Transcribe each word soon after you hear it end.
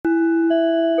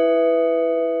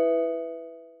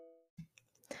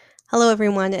Hello,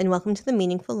 everyone, and welcome to the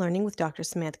Meaningful Learning with Dr.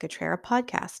 Samantha Cottrera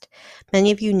podcast.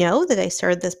 Many of you know that I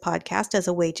started this podcast as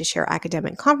a way to share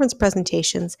academic conference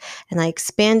presentations, and I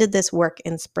expanded this work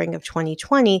in spring of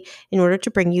 2020 in order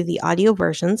to bring you the audio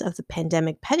versions of the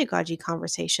pandemic pedagogy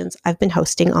conversations I've been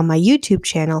hosting on my YouTube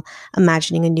channel,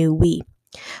 Imagining a New We.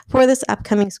 For this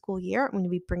upcoming school year, I'm going to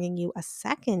be bringing you a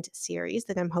second series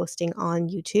that I'm hosting on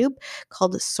YouTube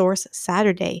called Source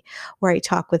Saturday, where I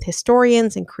talk with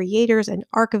historians and creators and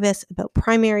archivists about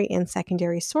primary and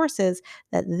secondary sources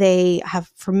that they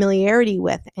have familiarity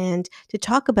with and to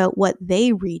talk about what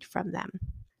they read from them.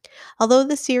 Although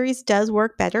the series does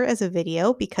work better as a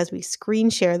video because we screen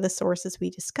share the sources we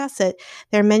discuss it,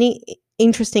 there are many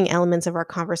interesting elements of our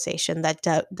conversation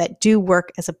that do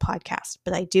work as a podcast.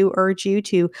 But I do urge you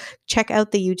to check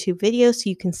out the YouTube video so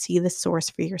you can see the source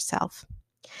for yourself.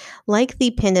 Like the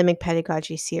Pandemic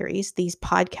Pedagogy series, these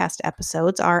podcast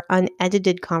episodes are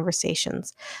unedited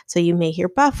conversations. So you may hear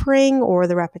buffering or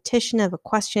the repetition of a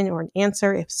question or an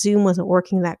answer if Zoom wasn't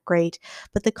working that great,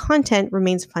 but the content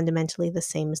remains fundamentally the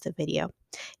same as the video.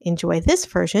 Enjoy this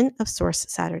version of Source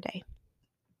Saturday.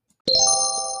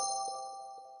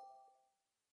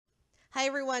 Hi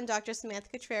everyone, Dr. Samantha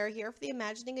Cottrera here for the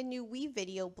Imagining a New We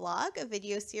video blog, a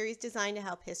video series designed to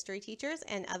help history teachers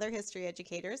and other history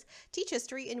educators teach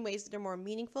history in ways that are more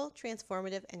meaningful,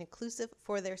 transformative, and inclusive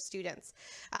for their students.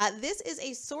 This is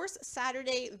a Source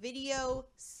Saturday video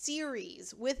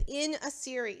series within a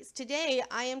series. Today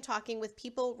I am talking with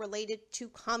people related to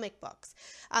comic books.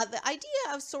 The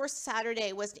idea of Source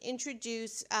Saturday was to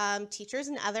introduce teachers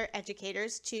and other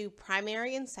educators to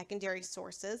primary and secondary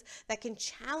sources that can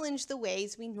challenge the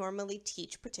ways we normally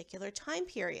teach particular time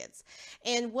periods.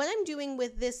 And what I'm doing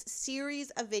with this series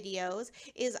of videos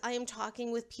is I am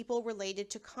talking with people related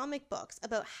to comic books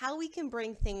about how we can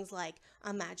bring things like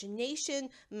imagination,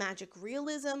 magic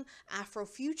realism,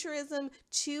 Afrofuturism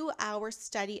to our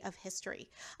study of history.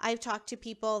 I've talked to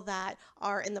people that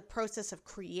are in the process of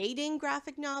creating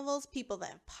graphic novels, people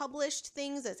that have published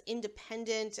things as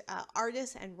independent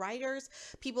artists and writers,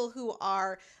 people who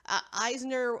are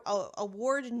Eisner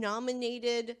Award nominated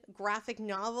graphic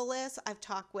novelists. I've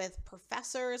talked with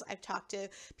professors. I've talked to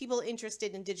people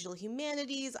interested in digital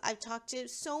humanities. I've talked to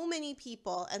so many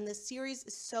people, and this series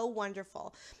is so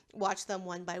wonderful. Watch them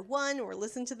one by one, or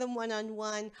listen to them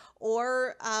one-on-one,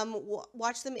 or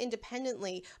watch them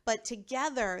independently. But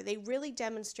together, they really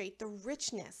demonstrate the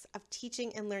richness of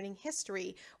teaching and learning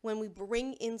history when we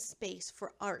bring in space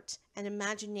for art and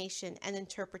imagination and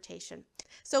interpretation.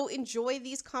 So enjoy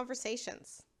these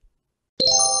conversations.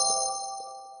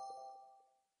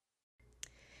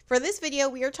 For this video,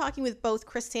 we are talking with both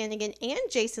Chris Sanigan and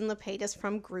Jason Lapidus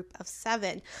from Group of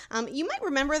Seven. You might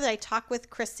remember that I talked with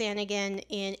Chris Sanigan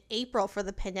in April for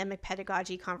the Pandemic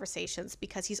Pedagogy conversations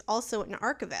because he's also an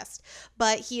archivist,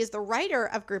 but he is the writer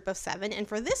of Group of Seven, and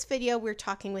for this video, we're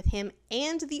talking with him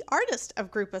and the artist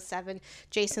of Group of Seven,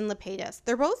 Jason Lapidus.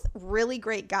 They're both really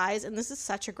great guys, and this is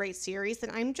such a great series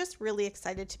that I'm just really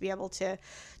excited to be able to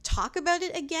talk about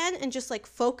it again and just like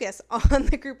focus on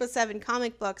the Group of Seven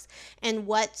comic books and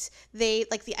what they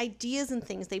like, the ideas and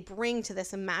things they bring to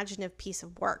this imaginative piece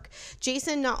of work.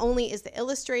 Jason not only is the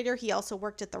illustrator, he also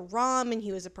worked at the ROM and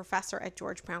he was a professor at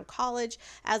George Brown College.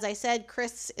 As I said,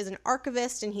 Chris is an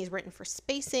archivist and he's written for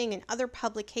Spacing and other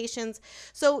publications.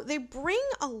 So they bring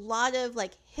a lot of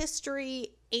like history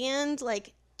and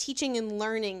like teaching and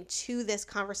learning to this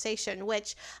conversation,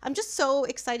 which I'm just so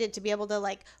excited to be able to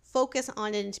like focus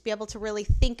on it and to be able to really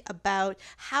think about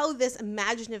how this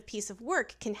imaginative piece of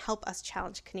work can help us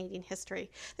challenge Canadian history.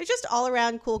 They're just all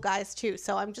around cool guys too.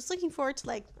 So I'm just looking forward to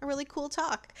like a really cool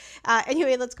talk.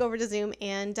 Anyway, let's go over to Zoom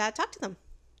and talk to them.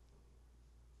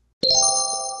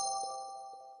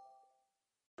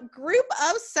 Group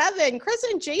of Seven, Chris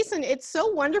and Jason, it's so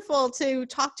wonderful to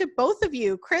talk to both of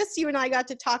you. Chris, you and I got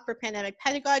to talk for Pandemic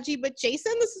Pedagogy, but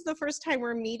Jason, this is the first time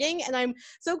we're meeting, and I'm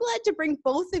so glad to bring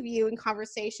both of you in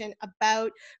conversation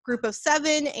about Group of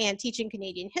Seven and teaching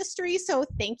Canadian history. So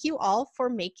thank you all for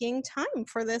making time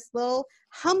for this little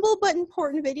humble but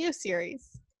important video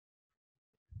series.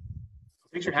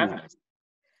 Thanks for having us.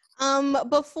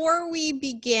 Before we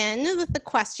begin with the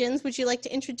questions, would you like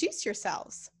to introduce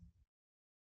yourselves?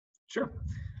 Sure.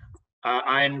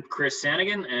 I'm Chris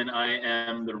Sanigan, and I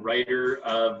am the writer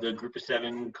of the Group of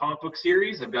Seven comic book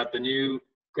series. I've got the new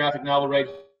graphic novel right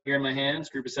here in my hands,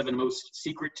 Group of Seven: Most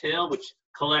Secret Tale, which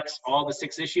collects all the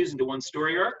 6 issues into one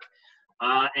story arc.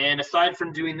 And aside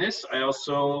from doing this, I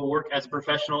also work as a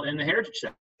professional in the heritage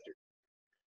sector.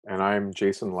 And I'm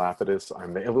Jason Lapidus.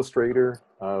 I'm the illustrator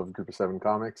of Group of Seven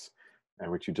Comics,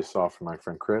 and which you just saw from my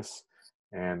friend Chris.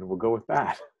 And we'll go with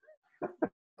that.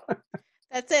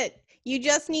 That's it. You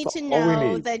just need to all we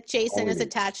know need. that Jason we is need.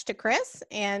 attached to Chris,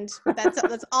 and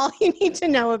that's all you need to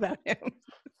know about him.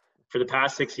 For the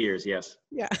past 6 years, yes.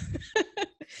 Yeah.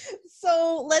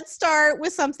 So let's start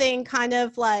with something kind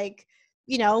of like,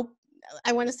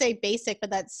 I want to say basic, but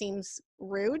that seems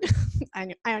rude.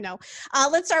 I don't know.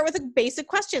 Let's start with a basic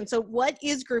question. So what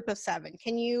is Group of Seven?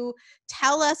 Can you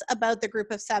tell us about the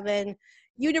Group of Seven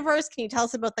universe? Can you tell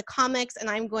us about the comics? And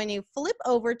I'm going to flip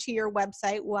over to your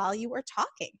website while you are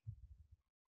talking.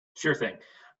 Sure thing.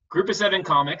 Group of Seven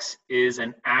Comics is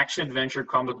an action-adventure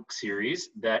comic book series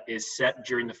that is set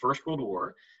during the First World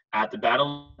War at the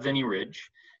Battle of Vimy Ridge,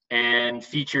 and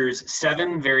features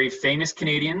 7 very famous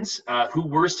Canadians who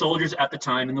were soldiers at the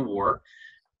time in the war,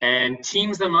 and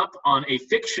teams them up on a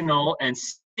fictional and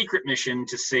secret mission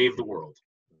to save the world.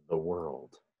 The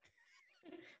world.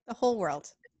 The whole world.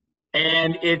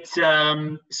 And it's so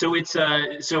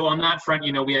on that front,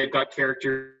 we had got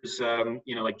characters,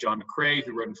 like John McCrae,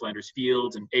 who wrote in Flanders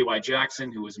Fields, and A.Y.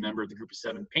 Jackson, who was a member of the Group of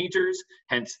Seven Painters,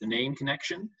 hence the name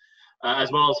connection,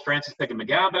 as well as Francis Peckham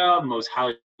Magaba, the most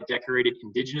highly decorated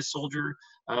Indigenous soldier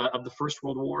of the First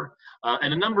World War,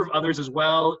 and a number of others as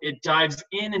well. It dives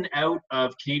in and out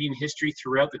of Canadian history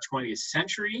throughout the 20th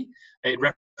century. It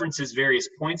references various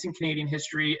points in Canadian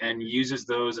history and uses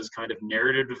those as kind of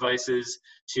narrative devices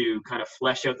to kind of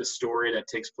flesh out the story that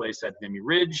takes place at Vimy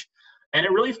Ridge. And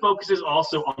it really focuses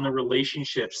also on the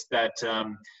relationships that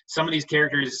some of these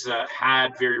characters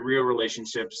had, very real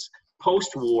relationships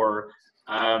post-war,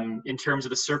 in terms of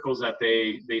the circles that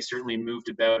they certainly moved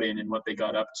about in and what they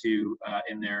got up to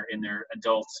in their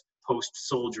adult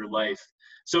post-soldier life.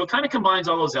 So it kind of combines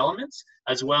all those elements,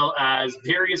 as well as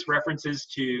various references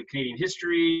to Canadian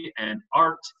history and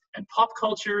art and pop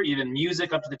culture, even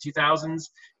music up to the 2000s,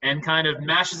 and kind of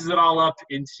mashes it all up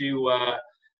into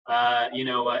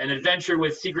an adventure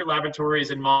with secret laboratories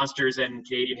and monsters and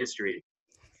Canadian history.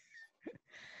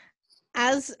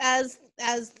 As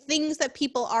things that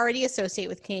people already associate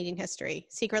with Canadian history,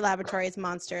 secret laboratories,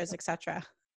 monsters, etc.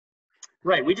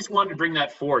 Right. We just wanted to bring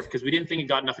that forth because we didn't think it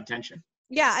got enough attention.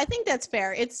 Yeah, I think that's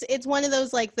fair. It's one of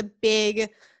those like the big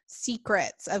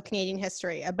secrets of Canadian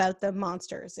history about the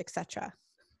monsters, etc.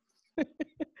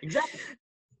 Exactly.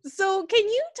 So can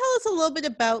you tell us a little bit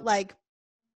about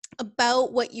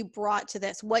what you brought to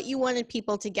this, what you wanted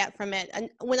people to get from it? And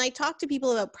when I talk to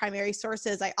people about primary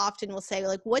sources, I often will say,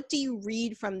 what do you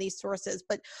read from these sources?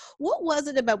 But what was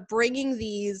it about bringing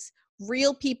these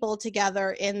real people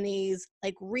together in these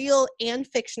real and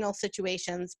fictional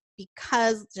situations?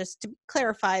 Because just to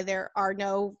clarify, there are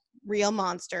no real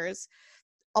monsters,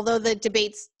 although the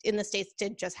debates in the States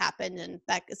did just happen, and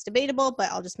that is debatable, but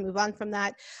I'll just move on from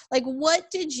that. What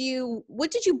did you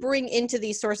bring into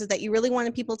these sources that you really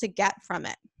wanted people to get from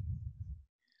it?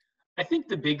 I think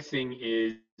the big thing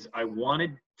is I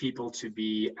wanted people to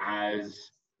be as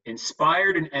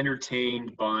inspired and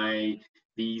entertained by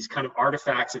these kind of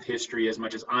artifacts of history as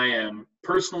much as I am,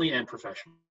 personally and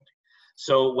professionally.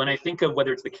 So when I think of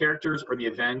whether it's the characters or the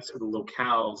events or the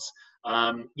locales,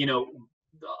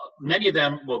 many of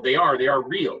them, well, they are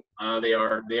real. They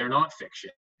are not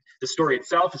fiction. The story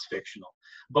itself is fictional.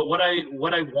 But what I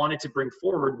wanted to bring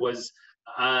forward was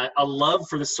a love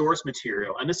for the source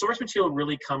material, and the source material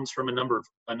really comes from a number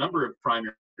of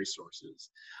primary sources.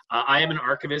 I am an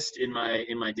archivist in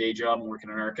my day job. I'm working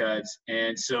on archives,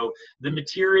 and so the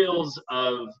materials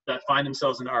that find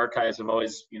themselves in archives have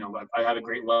always, I have a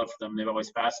great love for them. They've always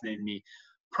fascinated me,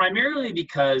 primarily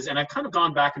because, and I've kind of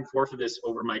gone back and forth with this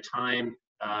over my time,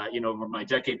 over my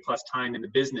decade plus time in the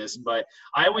business, but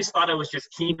I always thought I was just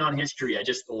keen on history. I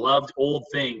just loved old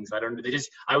things.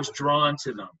 I was drawn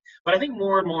to them. But I think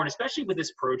more and more, and especially with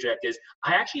this project, is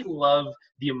I actually love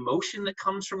the emotion that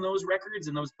comes from those records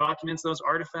and those documents, those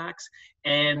artifacts,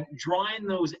 and drawing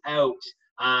those out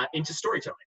into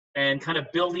storytelling and kind of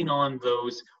building on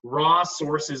those raw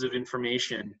sources of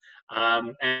information,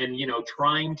 and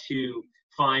trying to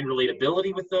find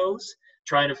relatability with those,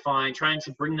 trying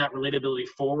to bring that relatability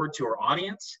forward to our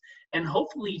audience, and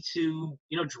hopefully to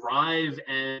drive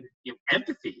and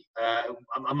empathy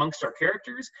amongst our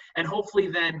characters, and hopefully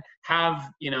then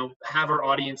have our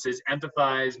audiences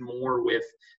empathize more with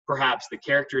perhaps the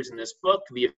characters in this book,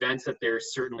 the events that they're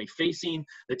certainly facing,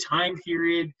 the time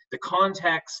period, the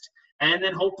context, and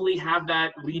then hopefully have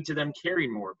that lead to them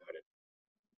caring more about it.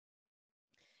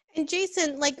 And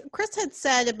Jason, like Chris had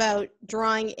said about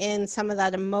drawing in some of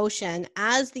that emotion,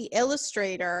 as the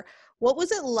illustrator, what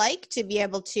was it like to be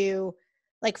able to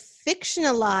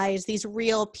fictionalize these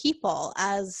real people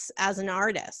as an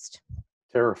artist?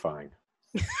 Terrifying.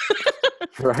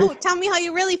 Right? Oh, tell me how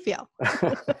you really feel.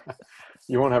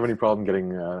 You won't have any problem getting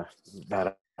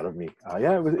that out of me.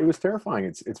 Yeah, it was terrifying.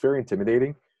 It's very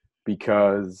intimidating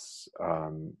because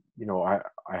you know,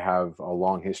 I have a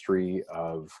long history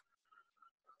of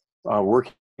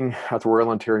working at the Royal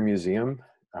Ontario Museum.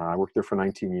 I worked there for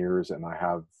 19 years, and I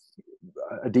have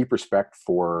a deep respect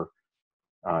for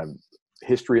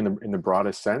history in the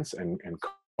broadest sense, and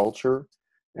culture.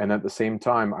 And at the same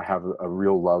time, I have a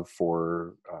real love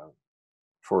for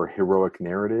heroic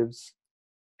narratives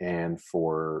and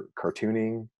for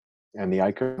cartooning and the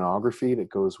iconography that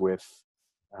goes with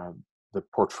the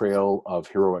portrayal of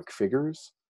heroic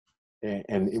figures,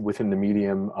 and within the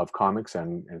medium of comics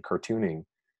and cartooning,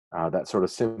 that sort of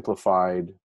simplified,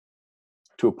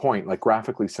 to a point, like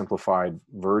graphically simplified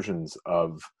versions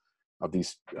of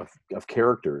these of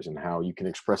characters, and how you can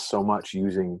express so much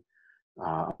using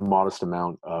a modest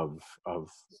amount of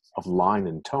line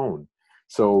and tone.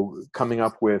 So coming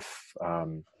up with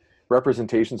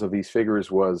representations of these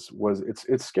figures was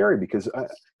it's scary, because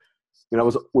you know,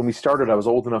 when we started, I was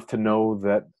old enough to know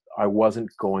that I wasn't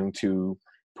going to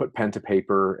put pen to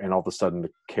paper and all of a sudden the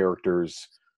characters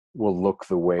will look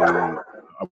the way I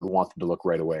would want them to look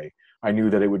right away. I knew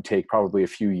that it would take probably a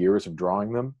few years of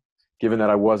drawing them, given that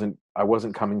I wasn't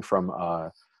coming from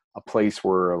a place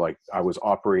where, like, I was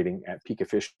operating at peak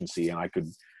efficiency and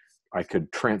I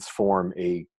could transform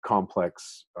a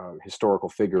complex historical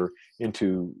figure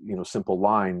into, you know, simple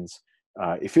lines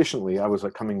efficiently. I was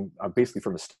like coming basically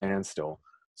from a standstill.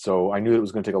 So I knew it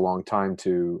was going to take a long time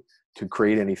to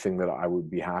create anything that I would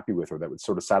be happy with, or that would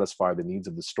sort of satisfy the needs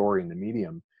of the story and the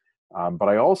medium. But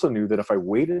I also knew that if I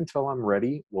waited until I'm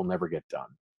ready, we'll never get done.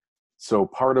 So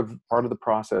part of the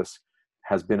process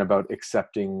has been about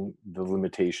accepting the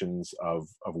limitations of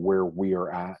where we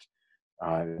are at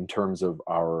in terms of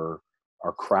our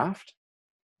craft,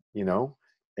 you know,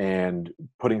 and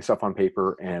putting stuff on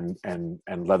paper and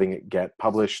letting it get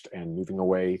published and moving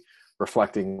away,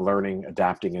 reflecting, learning,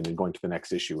 adapting, and then going to the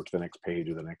next issue or to the next page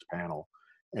or the next panel,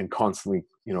 and constantly,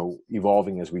 you know,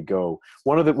 evolving as we go.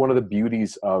 One of the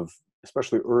beauties of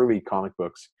especially early comic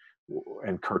books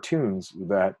and cartoons,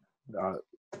 that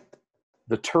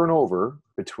the turnover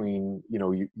between, you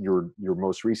know, your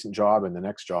most recent job and the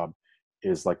next job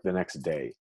is like the next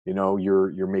day. You know,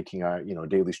 you're making a, you know,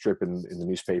 daily strip in the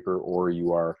newspaper, or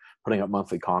you are putting up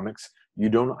monthly comics. You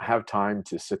don't have time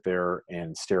to sit there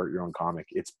and stare at your own comic.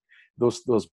 It's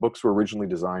those books were originally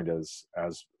designed as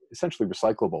essentially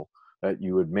recyclable, that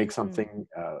you would make something,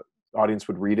 audience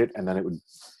would read it, and then it would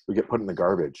get put in the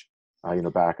garbage, you know,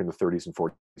 back in the 30s and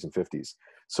 40s and 50s.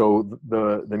 So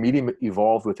the medium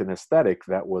evolved with an aesthetic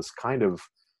that was kind of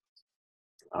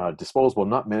disposable,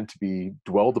 not meant to be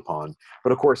dwelled upon.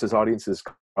 But of course, as audiences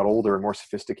got older and more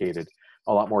sophisticated,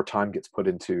 a lot more time gets put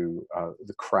into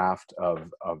the craft of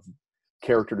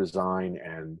character design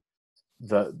and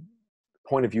the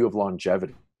point of view of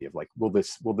longevity, of like, will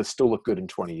this still look good in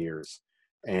 20 years?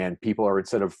 And people are,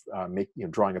 instead of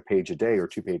drawing a page a day or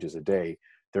 2 pages a day,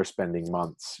 they're spending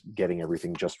months getting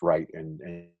everything just right, and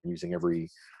using every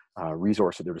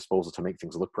resource at their disposal to make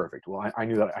things look perfect. Well, I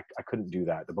knew that I couldn't do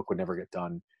that. The book would never get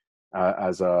done.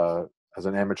 As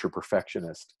an amateur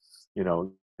perfectionist, you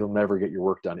know, you'll never get your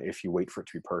work done if you wait for it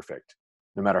to be perfect,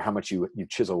 no matter how much you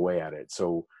chisel away at it.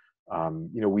 So,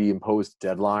 you know, we imposed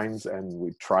deadlines and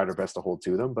we tried our best to hold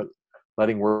to them, but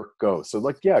letting work go. So,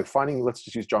 like, yeah, let's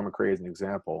just use John McCrae as an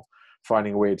example,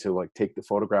 finding a way to, like, take the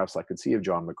photographs I could see of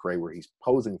John McCrae where he's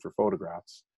posing for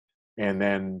photographs, and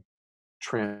then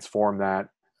transform that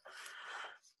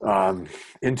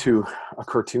into a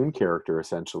cartoon character,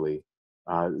 essentially.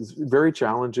 It's very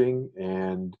challenging,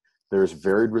 and there's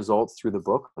varied results through the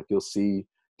book. Like, you'll see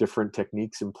different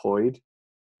techniques employed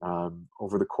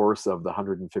over the course of the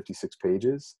 156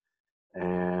 pages.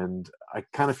 And I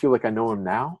kind of feel like I know him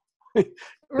now.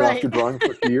 Right. After drawing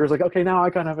for a few years, like, okay, now I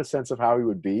kind of have a sense of how he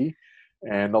would be.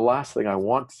 And the last thing I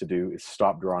want to do is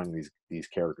stop drawing these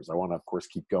characters. I want to, of course,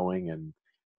 keep going, and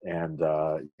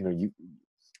you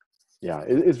know,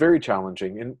 it's very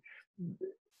challenging. And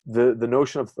the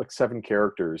notion of like 7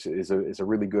 characters is a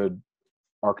really good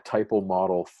archetypal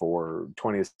model for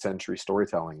 20th century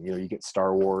storytelling. You know, you get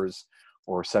Star Wars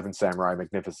or Seven Samurai,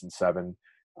 Magnificent Seven,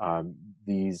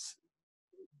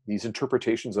 these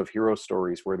interpretations of hero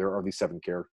stories where there are these 7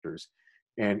 characters,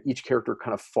 and each character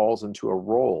kind of falls into a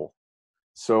role.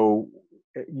 So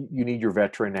you need your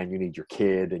veteran, and you need your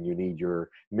kid, and you need your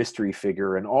mystery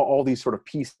figure, and all these sort of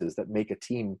pieces that make a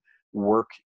team work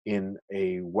in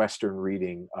a Western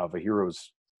reading of a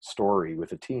hero's story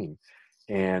with a team.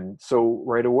 And so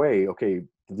right away, okay,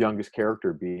 the youngest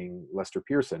character being Lester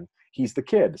Pearson, he's the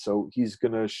kid. So he's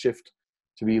going to shift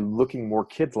to be looking more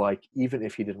kid-like, even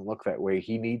if he didn't look that way.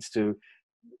 He needs to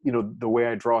the way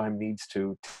I draw him needs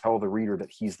to tell the reader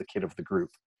that he's the kid of the group,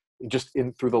 just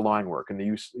in through the line work and the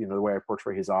use, the way I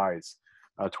portray his eyes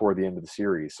toward the end of the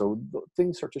series. So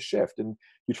things start to shift, and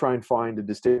you try and find a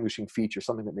distinguishing feature,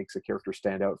 something that makes a character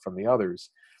stand out from the others.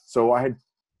 So I had,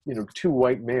 two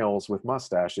white males with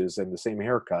mustaches and the same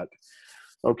haircut.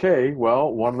 Okay,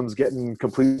 well, one of them's getting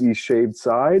completely shaved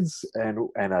sides and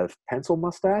a pencil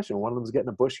mustache, and one of them's getting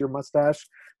a bushier mustache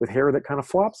with hair that kind of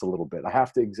flops a little bit. I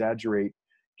have to exaggerate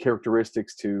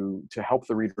characteristics to help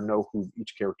the reader know who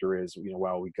each character is,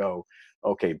 while we go.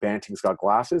 Okay, Banting's got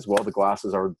glasses. Well, the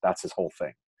glasses that's his whole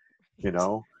thing,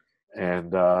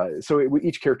 And so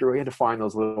each character, we had to find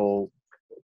those little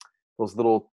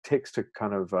ticks to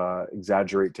kind of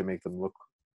exaggerate to make them look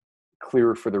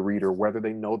clearer for the reader, whether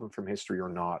they know them from history or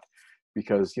not.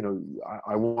 Because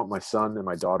I want my son and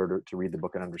my daughter to read the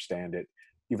book and understand it,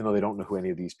 even though they don't know who any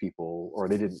of these people, or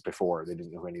they didn't before, they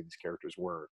didn't know who any of these characters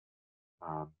were.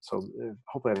 So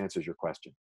hopefully that answers your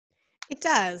question. It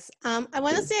does. I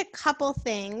want to say a couple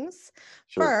things.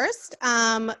 Sure. First,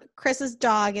 Chris's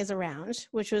dog is around,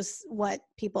 which was what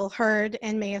people heard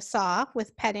and may have saw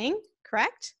with petting,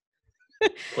 correct?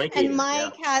 And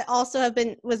my cat also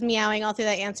was meowing all through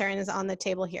that answer and is on the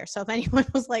table here. So if anyone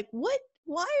was like, what?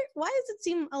 Why does it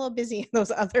seem a little busy in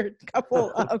those other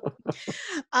couple of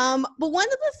but one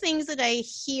of the things that I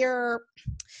hear,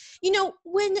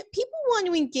 when people want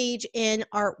to engage in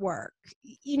artwork,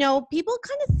 people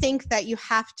kind of think that you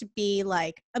have to be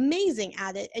like amazing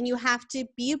at it and you have to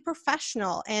be a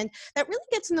professional, and that really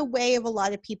gets in the way of a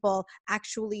lot of people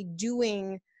actually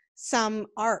doing some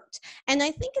art. And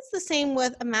I think it's the same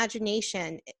with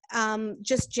imagination,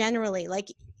 just generally, like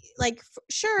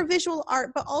sure, visual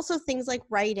art, but also things like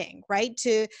writing, right?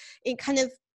 To kind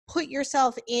of put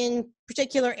yourself in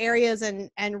particular areas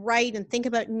and write and think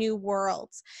about new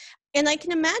worlds. And I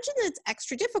can imagine that it's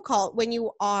extra difficult when you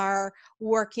are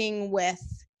working with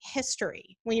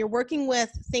history, when you're working with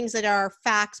things that are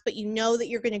facts, but that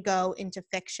you're going to go into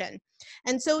fiction.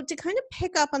 And so to kind of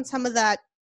pick up on some of that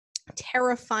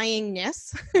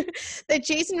terrifyingness that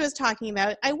Jason was talking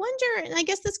about, I wonder, and I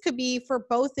guess this could be for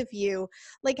both of you,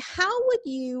 like how would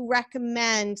you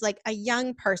recommend like a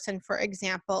young person, for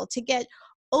example, to get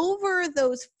over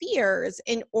those fears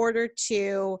in order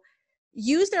to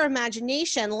use their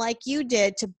imagination like you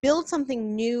did to build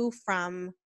something new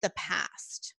from the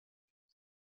past?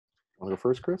 Want to go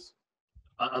first, Chris?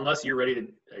 Unless you're ready to,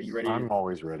 I'm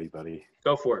always ready, buddy.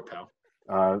 Go for it, pal.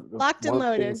 Locked and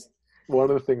loaded. One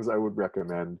of the things I would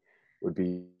recommend would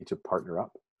be to partner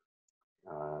up.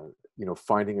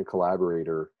 Finding a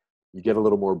collaborator, you get a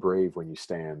little more brave when you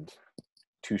stand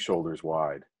 2 shoulders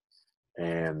wide.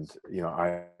 And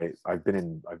I've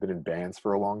been in bands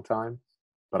for a long time,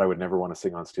 but I would never want to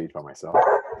sing on stage by myself.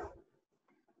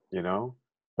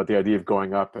 But the idea of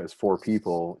going up as 4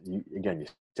 people, you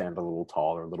stand a little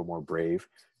taller, a little more brave,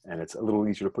 and it's a little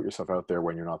easier to put yourself out there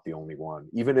when you're not the only one.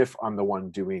 Even if I'm the one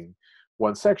doing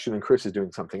one section and Chris is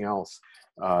doing something else,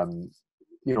 having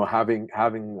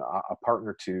a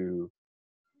partner to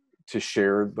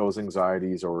share those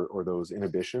anxieties or those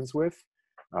inhibitions with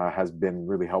has been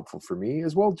really helpful for me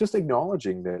as well. Just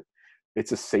acknowledging that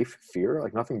it's a safe fear,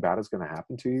 like nothing bad is going to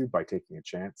happen to you by taking a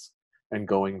chance and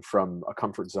going from a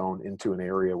comfort zone into an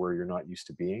area where you're not used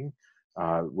to being,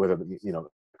 whether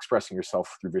expressing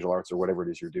yourself through visual arts or whatever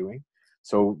it is you're doing.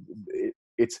 So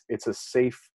it's a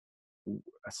safe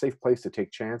place to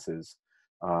take chances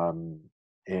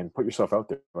and put yourself out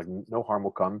there. Like no harm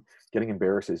will come. Getting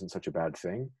embarrassed isn't such a bad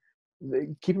thing.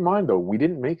 Keep in mind though, we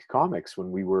didn't make comics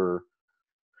when we were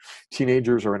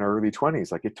teenagers or in our early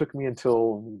 20s. Like it took me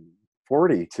until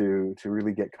 40 to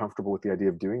really get comfortable with the idea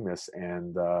of doing this,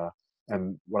 and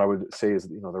what I would say is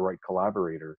the right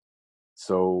collaborator.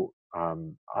 So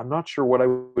I'm not sure what I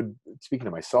would, speaking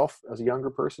to myself as a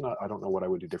younger person, I don't know what I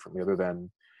would do differently other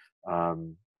than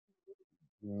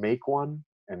make one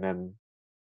and then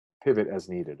pivot as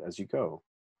needed as you go.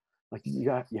 Like you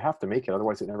have to make it,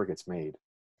 otherwise it never gets made.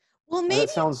 Well, maybe and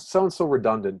that sounds so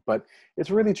redundant, but it's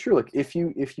really true. Like if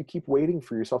you keep waiting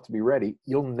for yourself to be ready,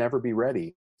 you'll never be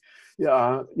ready.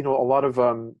 Yeah, a lot of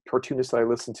cartoonists that I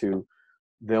listen to,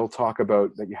 they'll talk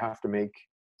about that you have to make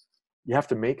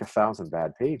 1,000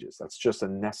 bad pages. That's just a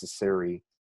necessary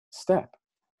step.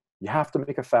 You have to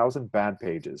make 1,000 bad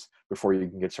pages before you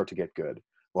can start to get good.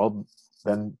 Well,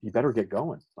 then you better get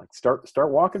going. Like start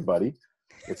walking, buddy.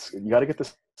 You got to get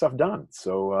this stuff done.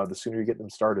 So the sooner you get them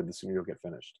started, the sooner you'll get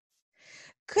finished.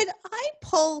 Could I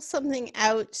pull something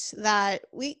out that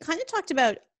we kind of talked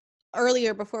about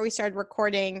earlier before we started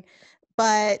recording,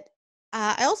 but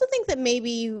I also think that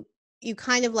maybe you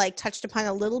kind of like touched upon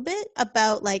a little bit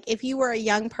about like, if you were a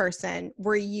young person,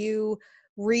 were you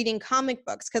reading comic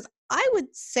books? Because I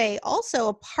would say also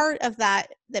a part of that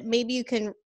maybe you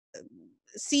can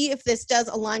see if this does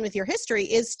align with your history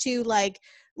is to like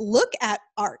look at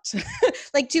art,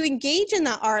 like to engage in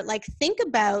the art, like think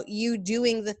about you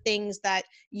doing the things that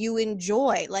you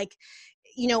enjoy. Like,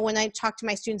 you know, when I talk to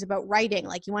my students about writing,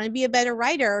 like you want to be a better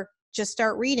writer, just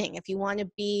start reading. If you want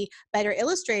to be a better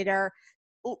illustrator,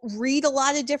 read a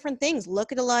lot of different things,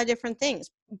 look at a lot of different things,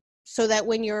 so that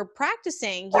when you're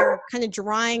practicing, you're kind of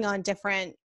drawing on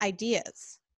different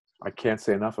ideas. I can't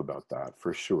say enough about that,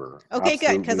 for sure. Okay,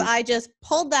 good, because Absolutely. I just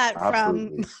pulled that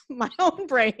Absolutely. from my own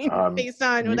brain based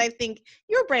on what I think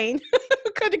your brain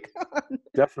could have gone.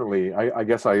 Definitely. I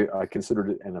guess I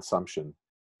considered it an assumption,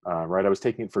 right? I was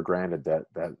taking it for granted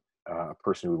that a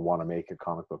person who would want to make a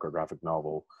comic book or graphic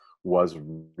novel was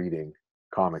reading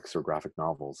comics or graphic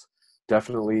novels.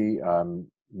 Definitely,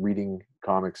 reading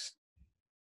comics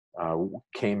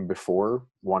came before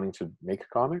wanting to make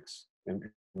comics in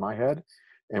my head.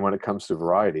 And when it comes to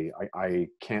variety, I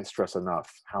can't stress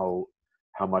enough how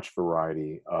much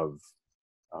variety of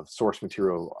source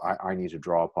material I need to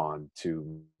draw upon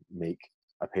to make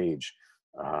a page,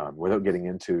 without getting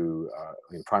into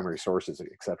primary sources,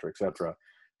 et cetera, et cetera.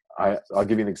 I'll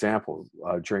give you an example.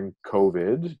 During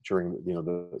COVID, during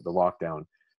the lockdown,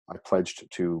 I pledged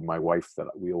to my wife that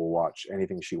we will watch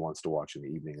anything she wants to watch in the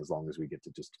evening, as long as we get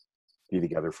to just be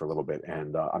together for a little bit.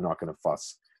 And I'm not going to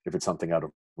fuss if it's something out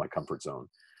of my comfort zone.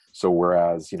 So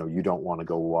whereas, you don't want to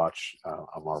go watch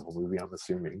a Marvel movie, I'm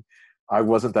assuming, I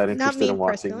wasn't that interested in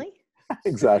watching. Personally.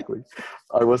 Exactly.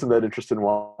 I wasn't that interested in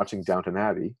watching Downton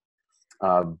Abbey,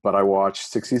 but I watched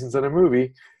 6 seasons in a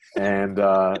movie, and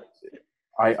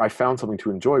I found something to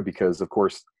enjoy because, of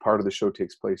course, part of the show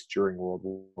takes place during World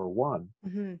War One,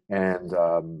 and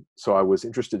so I was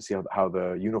interested to see how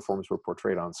the uniforms were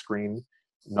portrayed on screen,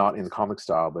 not in comic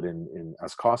style, but in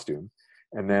as costume.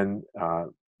 And then,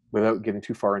 without getting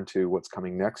too far into what's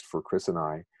coming next for Chris and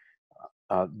I,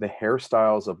 the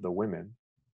hairstyles of the women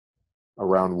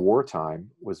around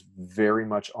wartime was very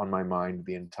much on my mind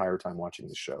the entire time watching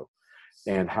the show,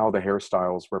 and how the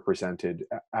hairstyles represented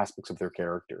aspects of their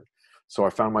character. So I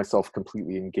found myself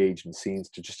completely engaged in scenes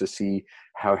to see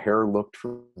how hair looked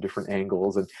from different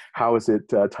angles, and how is it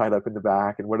tied up in the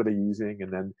back, and what are they using?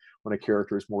 And then when a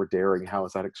character is more daring, how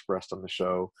is that expressed on the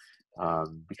show?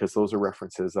 Because those are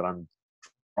references that I'm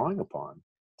drawing upon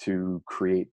to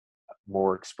create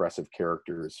more expressive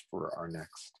characters for our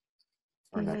next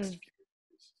few years.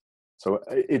 So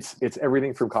it's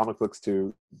everything from comic books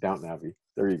to Downton Abbey.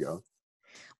 There you go.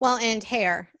 Well, and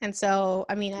hair. And so,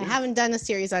 I mean, I haven't done a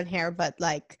series on hair, but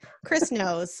like Chris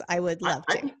knows, I would love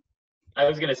to. I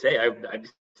was going to say,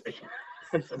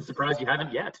 I'm surprised you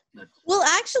haven't yet. Well,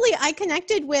 actually, I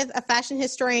connected with a fashion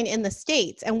historian in the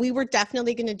States, and we were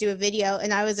definitely going to do a video,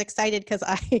 and I was excited because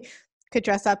I could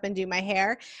dress up and do my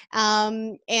hair.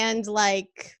 And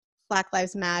like Black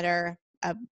Lives Matter,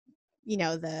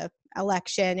 the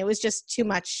election, it was just too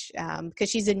much because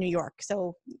she's in New York.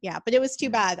 So yeah, but it was too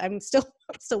bad. I'm still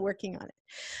working on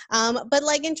it. But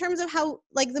like in terms of how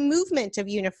like the movement of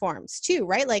uniforms too,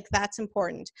 right? Like that's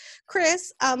important.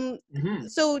 Chris,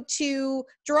 so to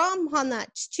draw upon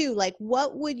that too, like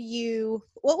what would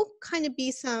kind of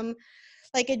be some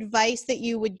like advice that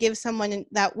you would give someone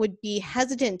that would be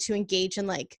hesitant to engage in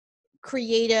like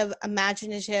creative,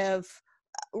 imaginative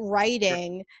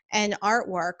writing and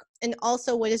artwork? And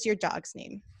also, what is your dog's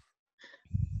name?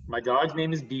 My dog's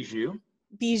name is Bijou.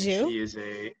 Bijou? She is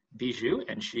a Bijou,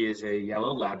 and she is a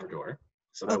yellow Labrador.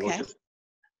 So that we'll just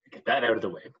get that out of the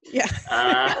way. Yeah.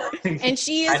 And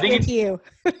she is with you.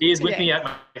 She is with me at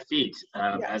my feet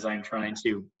as I'm trying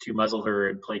to muzzle her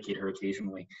and placate her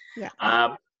occasionally.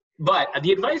 Yeah. But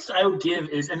the advice I would give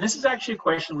is, and this is actually a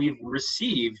question we've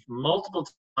received multiple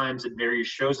times at various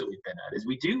shows that we've been at, is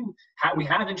we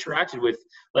have interacted with,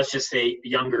 let's just say,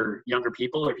 younger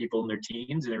people or people in their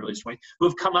teens and their early 20s who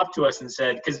have come up to us and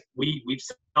said, because we've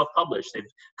self-published, they've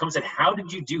come and said, how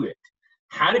did you do it?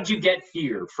 How did you get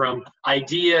here from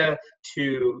idea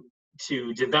to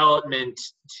development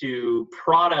to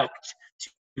product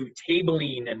to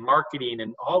tabling and marketing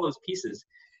and all those pieces?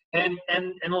 And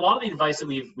a lot of the advice that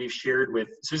we've shared with,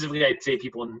 specifically I'd say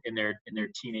people in their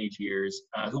teenage years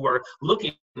who are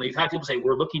looking, we've had people say,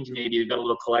 we're looking to maybe, we've got a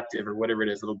little collective or whatever it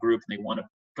is, a little group, and they want to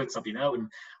put something out. And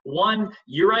one,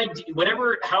 your idea,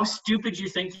 whatever, how stupid you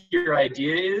think your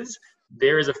idea is,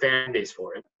 there is a fan base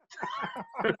for it.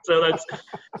 So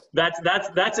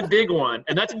that's a big one,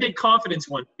 and that's a big confidence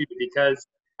one too, because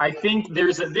I think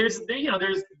there's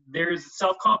there's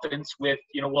self-confidence with,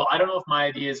 well, I don't know if my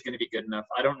idea is going to be good enough.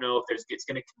 I don't know if it's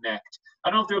going to connect. I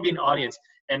don't know if there'll be an audience.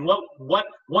 And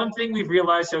one thing we've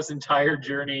realized through this entire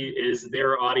journey is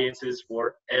there are audiences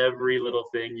for every little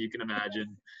thing you can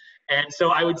imagine. And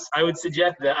so I would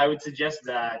suggest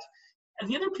that. And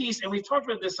the other piece, and we've talked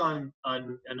about this on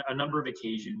a number of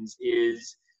occasions,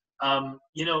 is,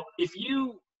 if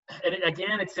you, and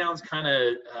again, it sounds kind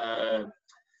of,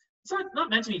 it's not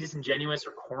meant to be disingenuous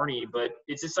or corny, but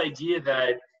it's this idea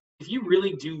that if you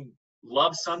really do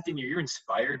love something, or you're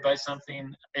inspired by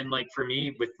something, and like for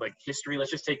me with like history,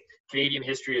 let's just take Canadian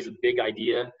history as a big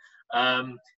idea,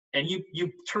 and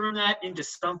you turn that into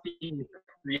something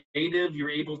creative, you're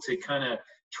able to kind of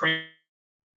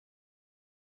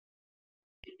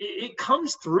it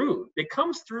comes through. It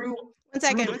comes through. One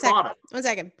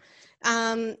second.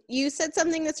 You said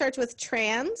something that starts with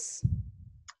trans.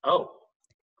 Oh.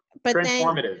 But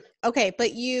transformative. Then, okay,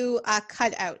 but you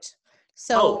cut out.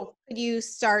 So could you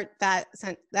start that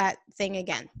thing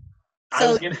again?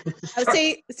 So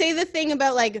say the thing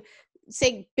about like,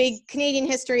 say big Canadian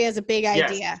history as a big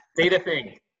idea. Yes, say the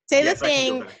thing. Say the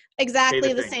thing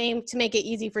exactly the same to make it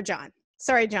easy for John.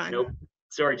 Sorry, John. Nope.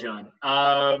 Sorry, John.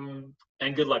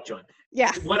 And good luck, John.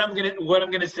 Yeah. What I'm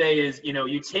gonna say is,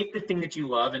 you take the thing that you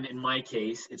love, and in my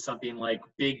case, it's something like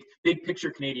big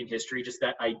picture Canadian history, just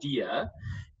that idea,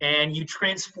 and you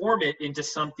transform it into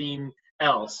something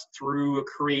else through a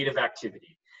creative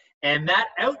activity. And that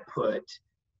output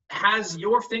has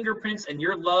your fingerprints and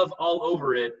your love all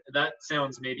over it. That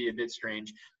sounds maybe a bit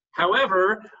strange.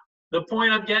 However, the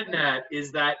point I'm getting at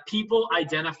is that people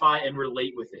identify and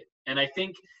relate with it. And I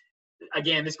think,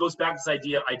 again, this goes back to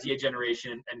this idea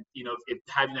generation, and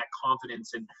having that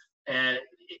confidence, and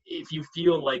if you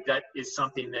feel like that is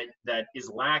something that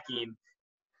is lacking,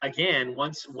 again,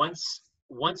 once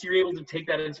you're able to take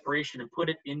that inspiration and put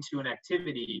it into an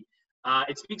activity,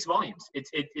 it speaks volumes.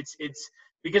 It's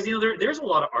because there's a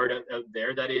lot of art out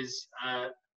there that is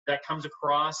that comes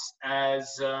across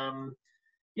as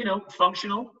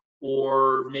functional,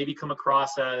 or maybe come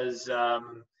across as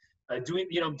doing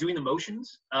the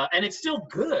motions, and it's still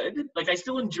good. Like, I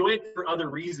still enjoy it for other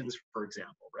reasons, for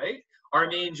example, right? Or I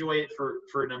may enjoy it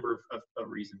for a number of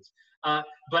reasons.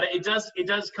 But it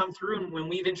does come through, and when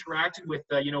we've interacted with,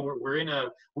 we're in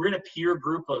a peer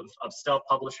group of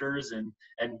self-publishers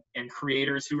and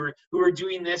creators who are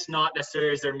doing this not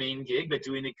necessarily as their main gig, but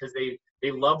doing it because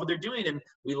they love what they're doing, and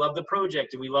we love the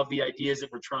project, and we love the ideas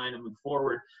that we're trying to move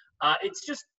forward. It's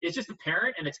just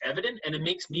apparent, and it's evident, and it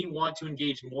makes me want to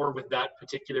engage more with that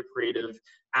particular creative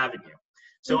avenue.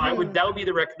 So that would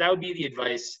be the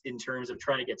advice in terms of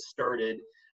trying to get started.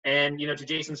 And to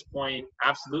Jason's point,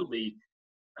 absolutely,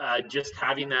 just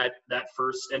having that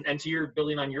first, and to your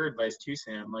building on your advice too,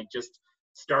 Sam, like just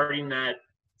starting that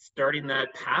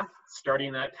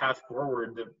path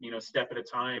forward, step at a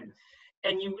time,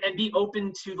 and be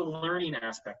open to the learning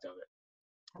aspect of it.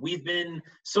 We've been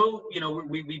so,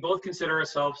 we both consider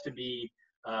ourselves to be,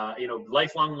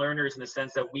 lifelong learners, in the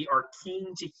sense that we are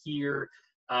keen to hear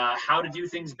how to do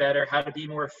things better, how to be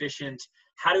more efficient,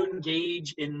 how to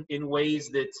engage in ways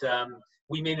that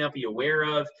we may not be aware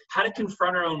of, how to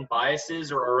confront our own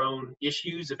biases or our own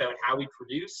issues about how we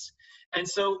produce. And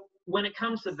so when it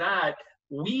comes to that,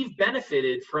 we've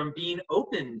benefited from being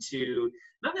open to,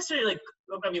 not necessarily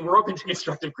we're open to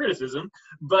constructive criticism,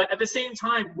 but at the same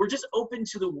time, we're just open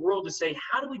to the world to say,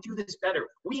 how do we do this better?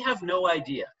 We have no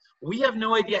idea. We have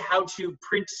no idea how to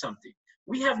print something.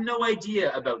 We have no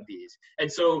idea about these.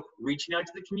 And so reaching out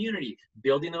to the community,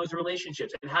 building those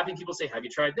relationships, and having people say, have you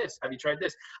tried this? Have you tried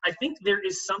this? I think there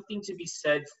is something to be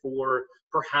said for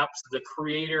perhaps the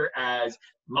creator as,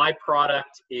 my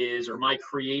product is, or my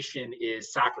creation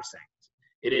is sacrosanct.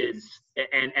 It is,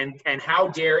 and how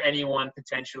dare anyone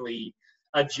potentially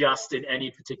adjust in any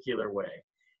particular way.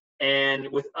 And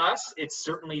with us, it's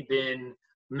certainly been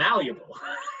malleable,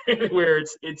 where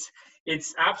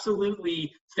it's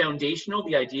absolutely foundational,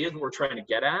 the idea that we're trying to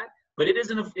get at, but it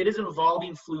is an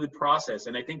evolving, fluid process,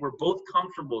 and I think we're both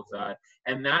comfortable with that.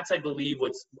 And that's, I believe,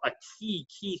 what's a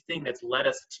key thing that's led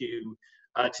us to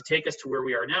take us to where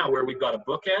we are now, where we've got a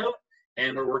book out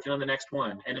and we're working on the next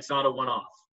one, and it's not a one-off.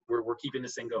 We're keeping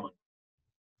this thing going.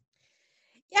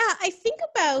 Yeah, I think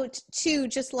about too,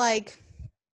 just like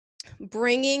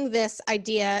bringing this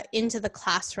idea into the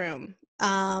classroom.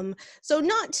 So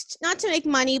not to make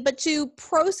money, but to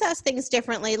process things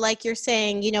differently. Like you're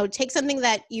saying, take something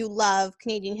that you love,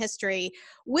 Canadian history,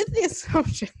 with the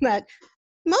assumption that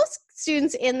most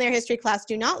students in their history class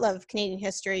do not love Canadian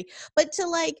history, but to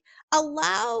like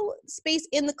allow space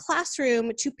in the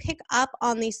classroom to pick up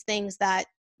on these things that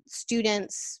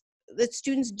students that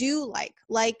students do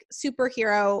like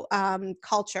superhero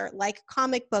culture, like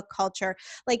comic book culture,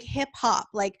 like hip hop.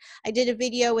 Like I did a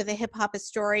video with a hip hop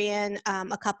historian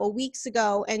a couple weeks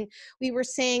ago, and we were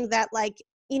saying that like,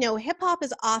 you know, hip hop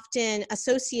is often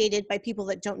associated by people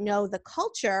that don't know the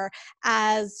culture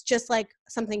as just like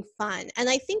something fun. And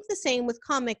I think the same with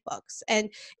comic books. And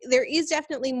there is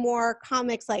definitely more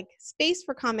comics, like space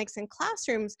for comics in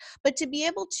classrooms, but to be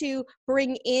able to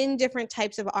bring in different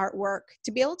types of artwork,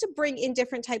 to be able to bring in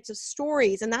different types of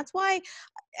stories. And that's why,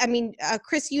 I mean,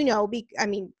 Chris, you know, I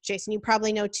mean, Jason, you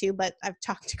probably know too, but I've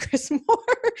talked to Chris more,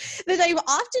 that I've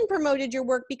often promoted your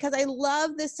work because I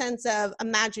love the sense of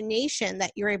imagination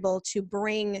that you're able to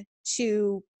bring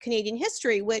to Canadian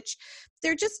history, which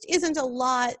there just isn't a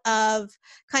lot of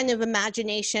kind of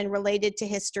imagination related to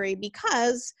history,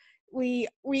 because we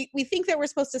think that we're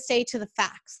supposed to stay to the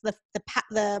facts, the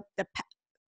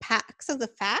facts of the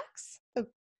facts, the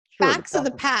Sure, facts of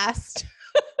the past.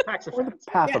 Facts are or the facts.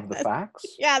 path Yeah, of the facts.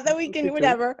 yeah, that we Okay, can, too.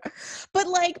 whatever. But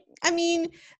like, I mean,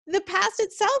 the past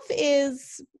itself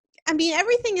is, I mean,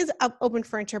 everything is open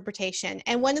for interpretation.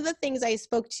 And one of the things I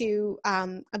spoke to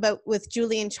about with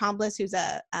Julian Chambliss, who's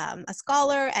a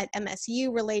scholar at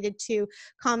MSU related to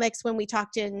comics, when we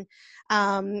talked in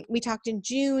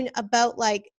June about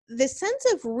like the sense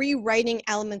of rewriting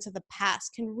elements of the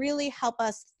past can really help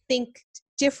us think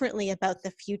differently about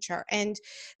the future. And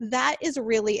that is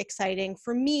really exciting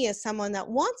for me as someone that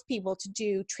wants people to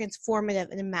do transformative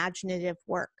and imaginative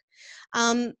work.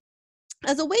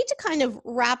 As a way to kind of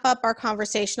wrap up our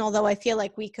conversation, although I feel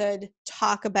like we could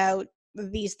talk about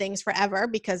these things forever,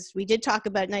 because we did talk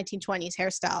about 1920s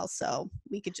hairstyles, so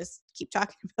we could just keep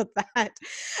talking about that.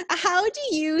 How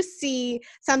do you see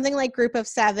something like Group of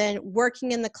Seven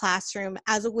working in the classroom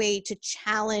as a way to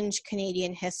challenge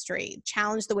Canadian history,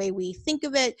 challenge the way we think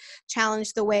of it,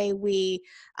 challenge the way we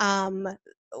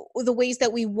the ways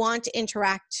that we want to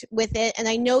interact with it? And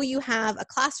I know you have a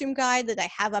classroom guide that I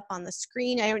have up on the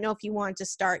screen. I don't know if you want to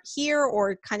start here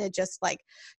or kind of just like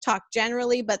talk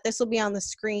generally, but this will be on the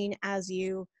screen as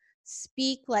you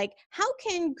speak. Like, how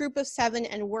can Group of Seven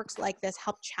and works like this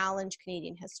help challenge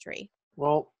Canadian history?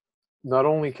 Well, not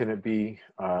only can it be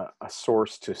a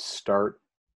source to start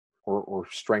or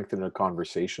strengthen a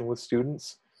conversation with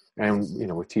students and, you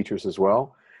know, with teachers as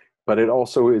well, but it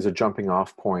also is a jumping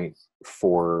off point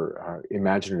for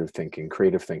imaginative thinking,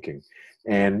 creative thinking.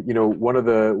 And, you know, one of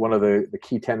the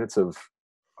key tenets of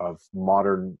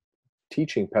modern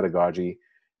teaching pedagogy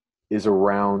is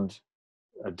around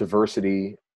a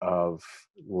diversity of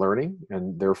learning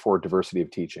and therefore diversity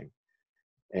of teaching.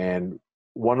 And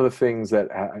one of the things that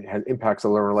impacts a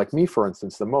learner like me, for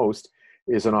instance, the most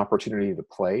is an opportunity to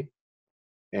play.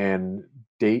 And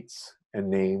dates and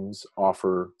names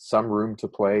offer some room to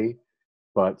play,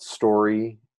 but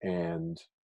story and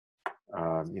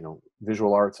you know,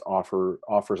 visual arts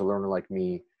offers a learner like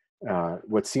me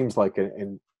what seems like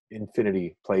an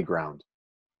infinity playground.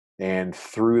 And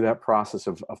through that process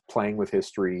of playing with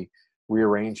history,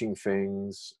 rearranging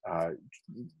things,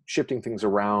 shifting things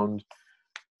around,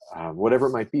 whatever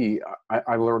it might be,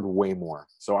 I learned way more.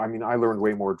 So I mean, I learned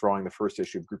way more drawing the first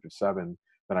issue of Group of Seven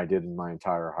than I did in my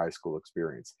entire high school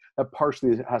experience. That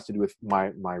partially has to do with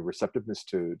my receptiveness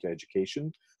to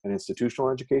education and institutional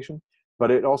education,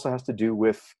 but it also has to do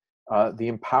with the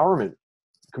empowerment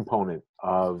component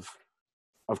of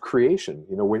creation.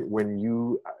 You know, when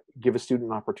you give a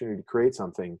student an opportunity to create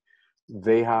something,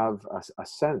 they have a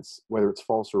sense, whether it's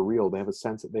false or real, they have a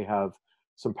sense that they have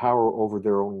some power over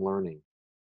their own learning.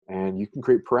 And you can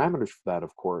create parameters for that,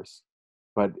 of course.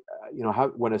 But you know,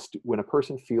 when a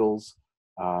person feels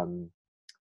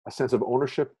a sense of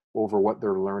ownership over what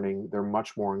they're learning, they're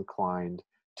much more inclined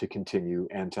to continue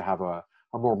and to have a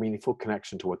more meaningful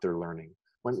connection to what they're learning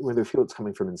when they feel it's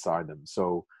coming from inside them.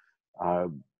 So a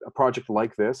project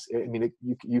like this, I mean,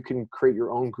 you can create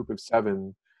your own Group of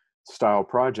Seven style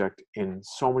project in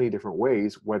so many different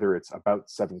ways, whether it's about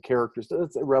 7 characters,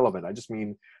 it's irrelevant. I just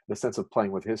mean the sense of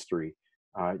playing with history.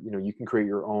 You know, you can create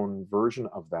your own version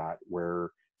of that where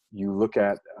you look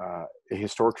at a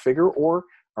historic figure or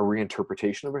a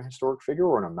reinterpretation of a historic figure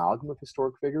or an amalgam of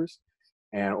historic figures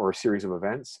or a series of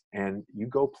events, and you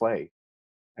go play.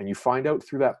 And you find out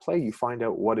through that play, you find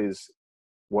out what is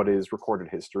recorded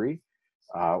history,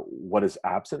 what is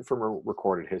absent from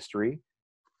recorded history,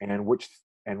 and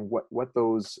what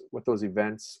those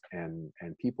events and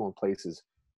people and places,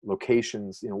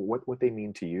 locations, you know, what they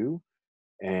mean to you.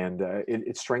 And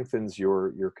it strengthens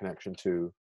your connection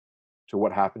to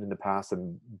what happened in the past,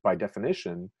 and by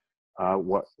definition,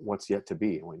 what's yet to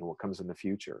be, what comes in the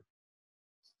future.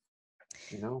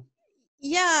 You know?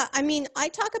 Yeah, I mean, I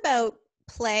talk about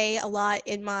play a lot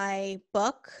in my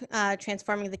book,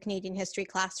 Transforming the Canadian History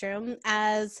Classroom,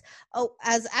 as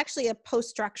actually a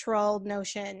post-structural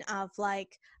notion of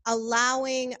like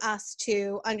allowing us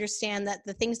to understand that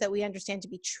the things that we understand to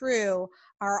be true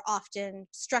are often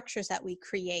structures that we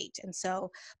create. And so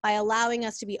by allowing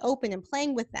us to be open and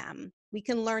playing with them, we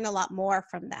can learn a lot more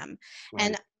from them.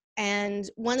 Right. And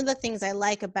one of the things I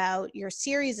like about your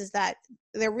series is that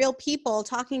they're real people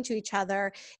talking to each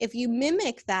other. If you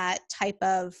mimic that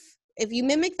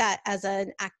as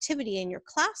an activity in your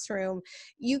classroom,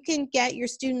 you can get your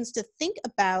students to think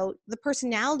about the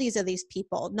personalities of these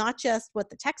people, not just what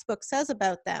the textbook says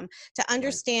about them, to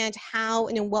understand how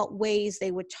and in what ways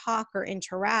they would talk or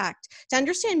interact, to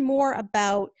understand more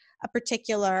about a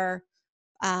particular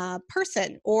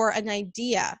person or an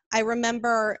idea. I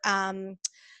remember,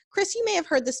 Chris, you may have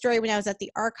heard the story when I was at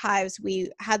the archives. We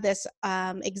had this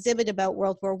exhibit about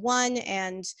World War I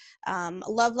and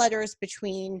love letters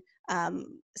between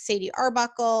Sadie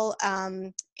Arbuckle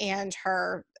and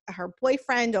her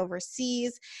boyfriend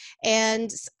overseas. And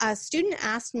a student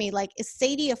asked me, like, is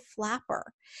Sadie a flapper?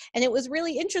 And it was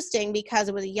really interesting because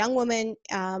it was a young woman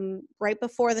right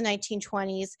before the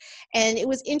 1920s. And it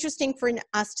was interesting for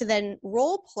us to then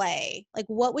role play, like,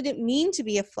 what would it mean to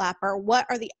be a flapper? What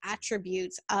are the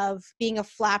attributes of being a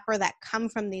flapper that come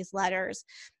from these letters?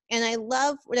 And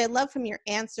what I love from your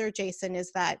answer, Jason,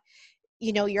 is that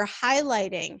you're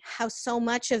highlighting how so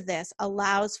much of this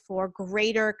allows for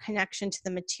greater connection to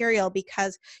the material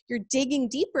because you're digging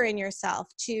deeper in yourself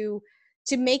to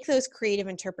make those creative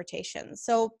interpretations.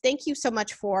 So thank you so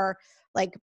much for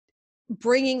like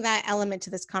bringing that element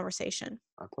to this conversation.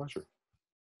 My pleasure.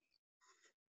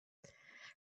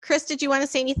 Chris, did you want to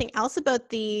say anything else about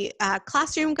the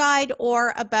classroom guide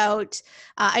or about,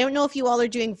 I don't know if you all are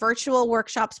doing virtual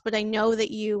workshops, but I know that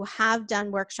you have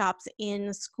done workshops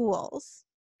in schools.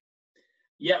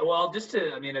 Yeah, well, just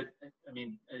to,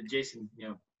 Jason,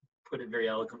 put it very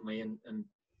eloquently, and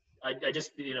I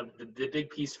just, the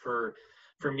big piece for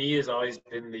me has always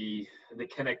been the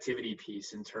connectivity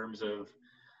piece in terms of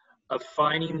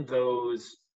finding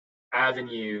those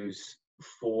avenues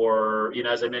for,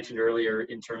 as I mentioned earlier,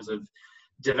 in terms of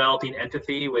developing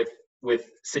empathy with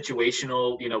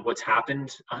situational, what's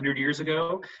happened 100 years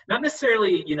ago. Not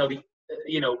necessarily,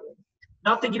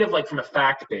 not thinking of like from a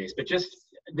fact base, but just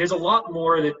there's a lot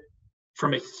more that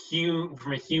from a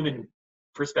human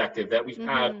perspective that we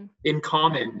have in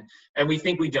common, and we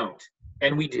think we don't,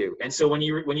 and we do. And so when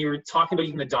you were talking about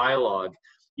even the dialogue,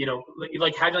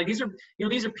 these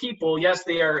are people. Yes,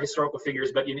 they are historical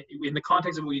figures, but in the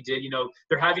context of what we did,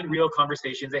 they're having real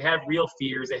conversations. They have real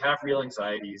fears. They have real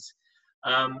anxieties.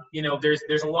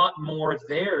 There's a lot more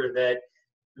there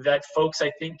that folks, I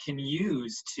think, can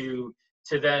use to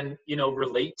then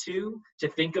relate to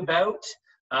think about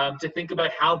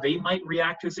how they might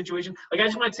react to a situation. Like, I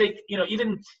just want to take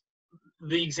even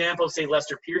the example of, say,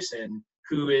 Lester Pearson,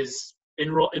 who is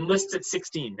enlists at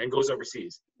 16 and goes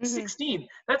overseas. 16,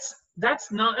 that's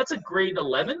a grade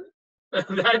 11.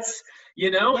 That's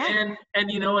and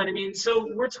you know what I mean.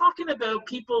 So we're talking about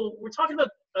people. We're talking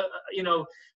about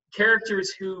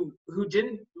characters who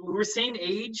were same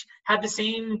age, had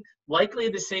likely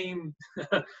the same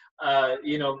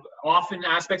often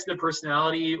aspects of their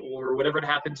personality or whatever it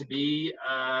happened to be,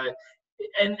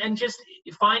 and just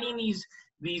finding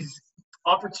these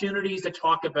opportunities to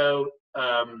talk about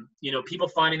people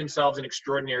finding themselves in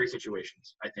extraordinary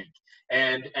situations, I think,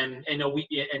 and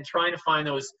trying to find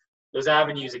those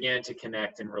avenues again to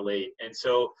connect and relate. And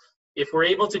so if we're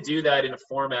able to do that in a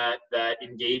format that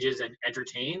engages and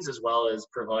entertains as well as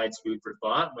provides food for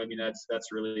thought, I mean,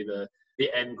 that's really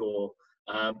the end goal.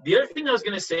 The other thing I was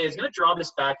going to say is going to draw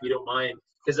this back, if you don't mind,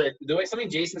 because the way something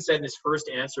Jason said in his first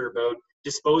answer about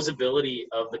disposability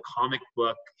of the comic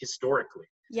book historically,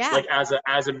 like as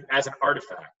an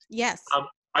artifact. Yes.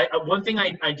 One thing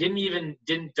I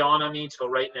didn't dawn on me till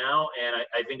right now, and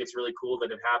I think it's really cool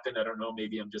that it happened. I don't know,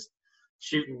 maybe I'm just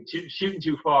shooting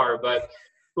too far, but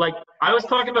like I was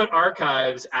talking about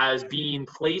archives as being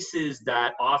places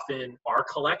that often are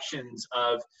collections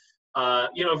of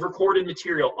of recorded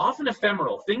material, often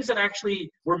ephemeral, things that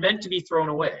actually were meant to be thrown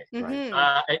away,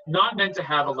 not meant to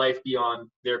have a life beyond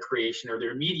their creation or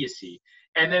their immediacy.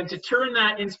 And then to turn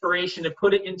that inspiration and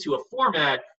put it into a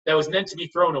format that was meant to be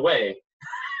thrown away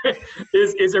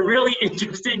is a really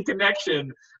interesting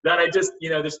connection that I just,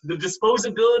 the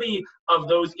disposability of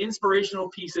those inspirational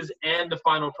pieces and the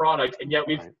final product, and yet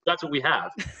that's what we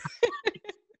have.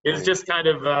 It's just kind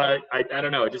of, I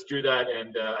don't know, I just drew that,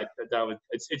 and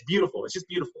it's beautiful. It's just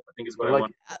beautiful, I think is what I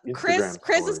want. Chris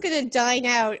is going to dine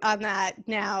out on that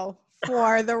now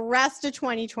for the rest of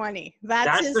 2020.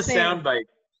 That's his the thing. soundbite.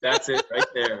 That's it right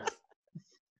there.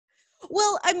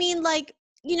 Well, I mean, like,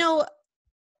 you know,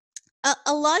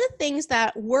 a lot of things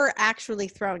that were actually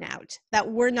thrown out, that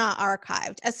were not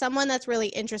archived. As someone that's really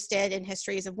interested in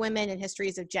histories of women and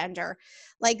histories of gender,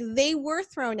 like, they were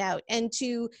thrown out. And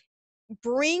to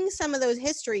bring some of those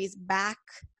histories back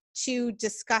to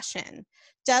discussion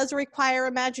does require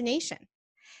imagination.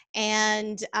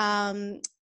 And I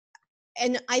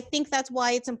think that's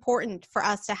why it's important for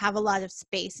us to have a lot of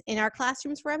space in our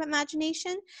classrooms for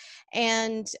imagination,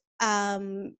 and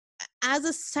as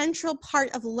a central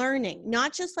part of learning,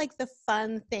 not just like the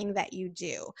fun thing that you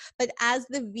do, but as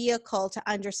the vehicle to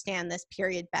understand this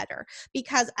period better.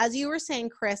 Because as you were saying,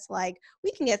 Chris, like,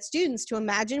 we can get students to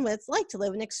imagine what it's like to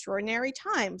live in extraordinary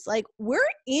times. Like, we're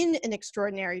in an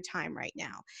extraordinary time right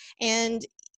now. And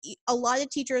a lot of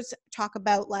teachers talk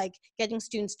about like getting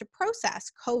students to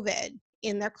process COVID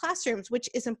in their classrooms, which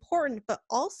is important, but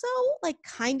also like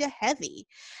kind of heavy.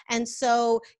 And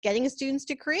so getting students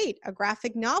to create a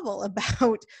graphic novel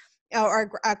about,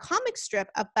 or a comic strip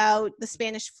about the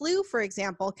Spanish flu, for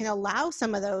example, can allow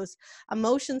some of those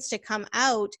emotions to come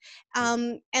out.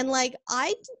 And like,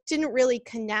 I didn't really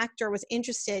connect or was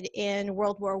interested in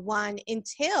World War I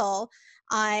until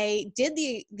I did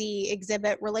the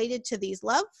exhibit related to these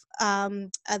love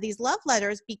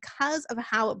letters, because of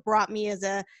how it brought me as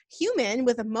a human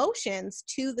with emotions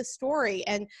to the story.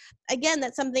 And again,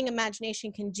 that's something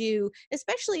imagination can do,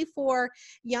 especially for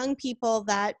young people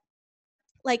that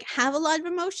like have a lot of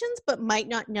emotions but might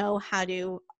not know how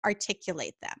to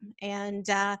articulate them. And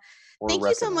thank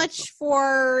you so much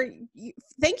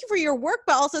thank you for your work,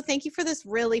 but also thank you for this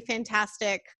really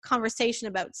fantastic conversation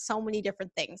about so many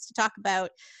different things, to talk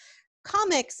about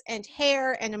comics and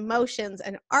hair and emotions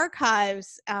and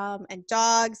archives, and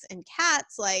dogs and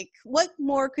cats. Like, what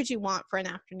more could you want for an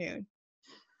afternoon?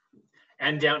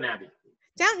 And Downton Abbey.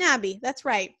 Downton Abbey, that's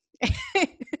right.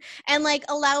 And like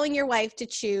allowing your wife to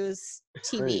choose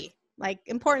TV, Great. like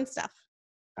important stuff.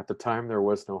 At the time, there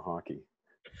was no hockey.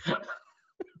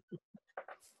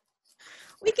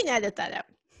 We can edit that out.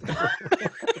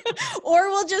 Or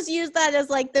we'll just use that as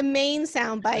like the main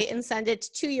soundbite and send it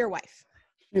to your wife.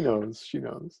 She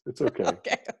knows. It's okay.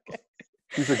 Okay.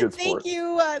 She's a good sport.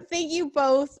 Thank you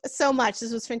both so much.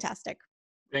 This was fantastic.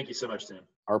 Thank you so much, Tim.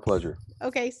 Our pleasure.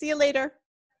 Okay, see you later.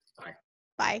 Bye.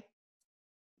 Bye.